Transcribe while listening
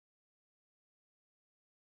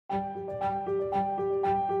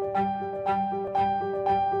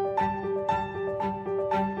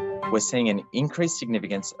we're seeing an increased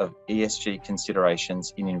significance of ESG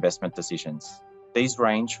considerations in investment decisions. These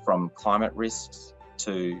range from climate risks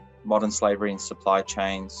to modern slavery in supply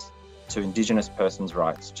chains to Indigenous persons'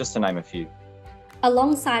 rights, just to name a few.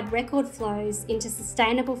 Alongside record flows into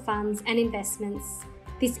sustainable funds and investments,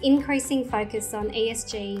 this increasing focus on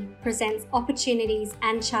ESG presents opportunities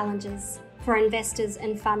and challenges for investors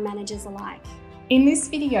and fund managers alike. In this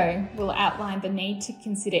video, we'll outline the need to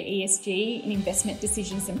consider ESG in investment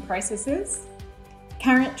decisions and processes,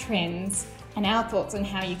 current trends, and our thoughts on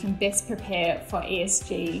how you can best prepare for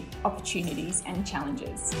ESG opportunities and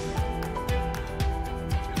challenges.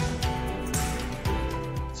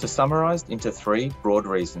 So summarised into three broad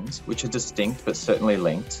reasons, which are distinct but certainly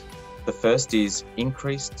linked. The first is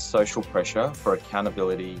increased social pressure for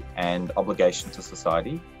accountability and obligation to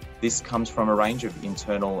society. This comes from a range of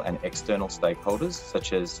internal and external stakeholders,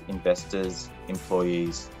 such as investors,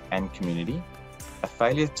 employees, and community. A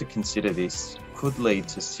failure to consider this could lead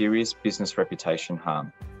to serious business reputation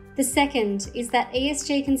harm. The second is that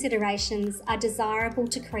ESG considerations are desirable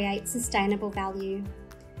to create sustainable value.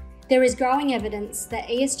 There is growing evidence that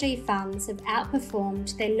ESG funds have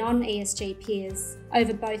outperformed their non-ESG peers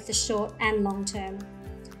over both the short and long term.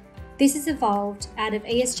 This has evolved out of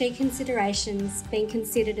ESG considerations being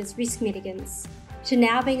considered as risk mitigants to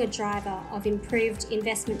now being a driver of improved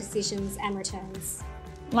investment decisions and returns.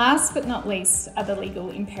 Last but not least are the legal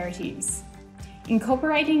imperatives.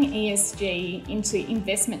 Incorporating ESG into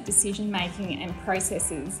investment decision-making and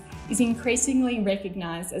processes is increasingly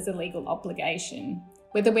recognised as a legal obligation,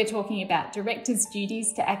 whether we're talking about directors'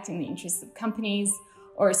 duties to act in the interests of companies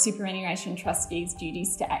or a superannuation trustee's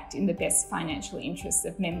duties to act in the best financial interests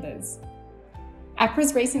of members.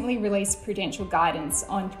 APRA's recently released prudential guidance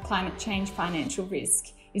on climate change financial risk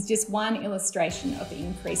is just one illustration of the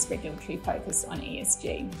increased regulatory focus on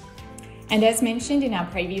ESG. And as mentioned in our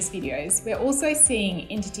previous videos, we're also seeing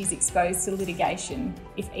entities exposed to litigation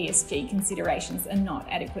if ESG considerations are not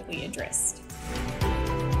adequately addressed.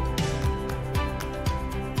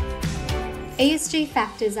 ESG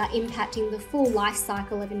factors are impacting the full life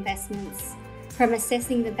cycle of investments, from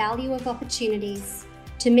assessing the value of opportunities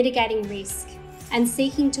to mitigating risk and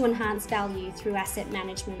seeking to enhance value through asset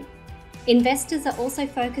management. Investors are also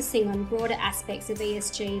focusing on broader aspects of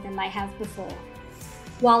ESG than they have before.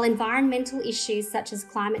 While environmental issues such as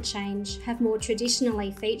climate change have more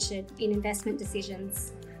traditionally featured in investment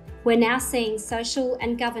decisions, we're now seeing social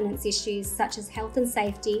and governance issues such as health and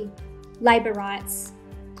safety, labour rights,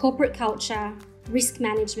 corporate culture, risk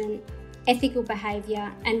management, ethical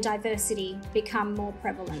behaviour, and diversity become more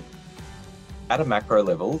prevalent. At a macro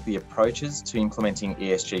level, the approaches to implementing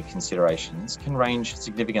ESG considerations can range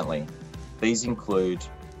significantly. These include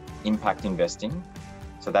impact investing,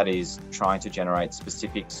 so that is trying to generate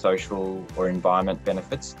specific social or environment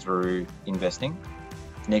benefits through investing.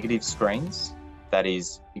 Negative screens, that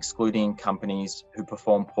is excluding companies who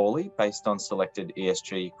perform poorly based on selected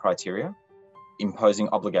ESG criteria. Imposing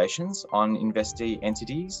obligations on investee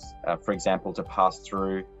entities, for example, to pass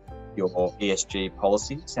through your ESG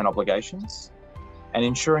policies and obligations, and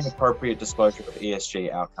ensuring appropriate disclosure of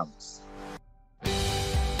ESG outcomes.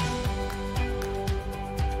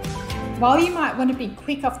 While you might want to be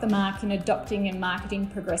quick off the mark in adopting and marketing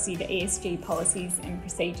progressive ESG policies and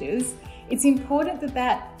procedures, it's important that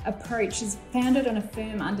that approach is founded on a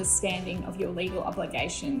firm understanding of your legal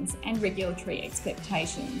obligations and regulatory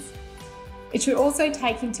expectations. It should also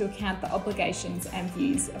take into account the obligations and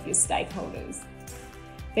views of your stakeholders.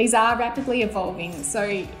 These are rapidly evolving,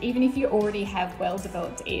 so even if you already have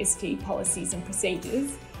well-developed ESG policies and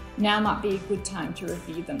procedures, now might be a good time to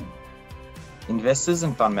review them. Investors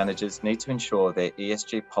and fund managers need to ensure their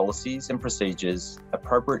ESG policies and procedures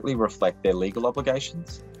appropriately reflect their legal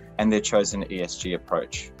obligations and their chosen ESG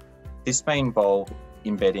approach. This may involve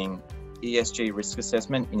embedding ESG risk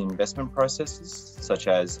assessment in investment processes, such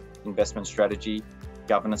as investment strategy,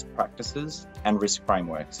 governance practices, and risk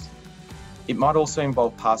frameworks. It might also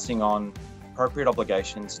involve passing on appropriate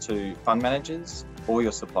obligations to fund managers or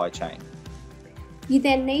your supply chain. You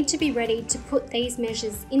then need to be ready to put these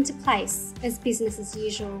measures into place as business as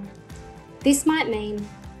usual. This might mean,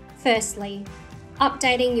 firstly,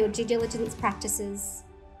 updating your due diligence practices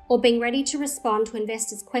or being ready to respond to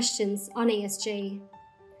investors' questions on ESG.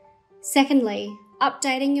 Secondly,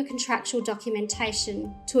 updating your contractual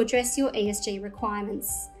documentation to address your ESG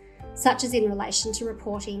requirements, such as in relation to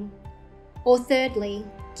reporting. Or thirdly,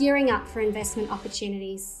 gearing up for investment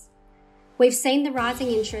opportunities. We've seen the rising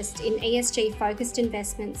interest in ESG-focused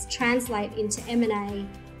investments translate into M&A,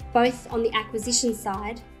 both on the acquisition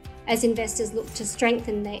side, as investors look to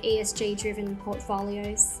strengthen their ESG-driven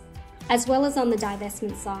portfolios, as well as on the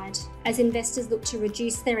divestment side, as investors look to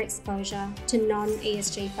reduce their exposure to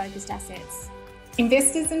non-ESG focused assets.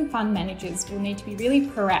 Investors and fund managers will need to be really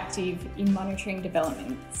proactive in monitoring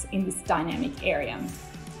developments in this dynamic area.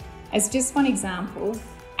 As just one example,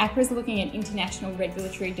 APRA is looking at international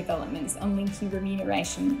regulatory developments on linking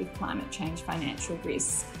remuneration with climate change financial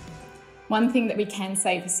risk. One thing that we can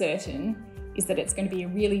say for certain is that it's going to be a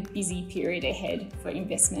really busy period ahead for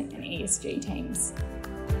investment and ESG teams.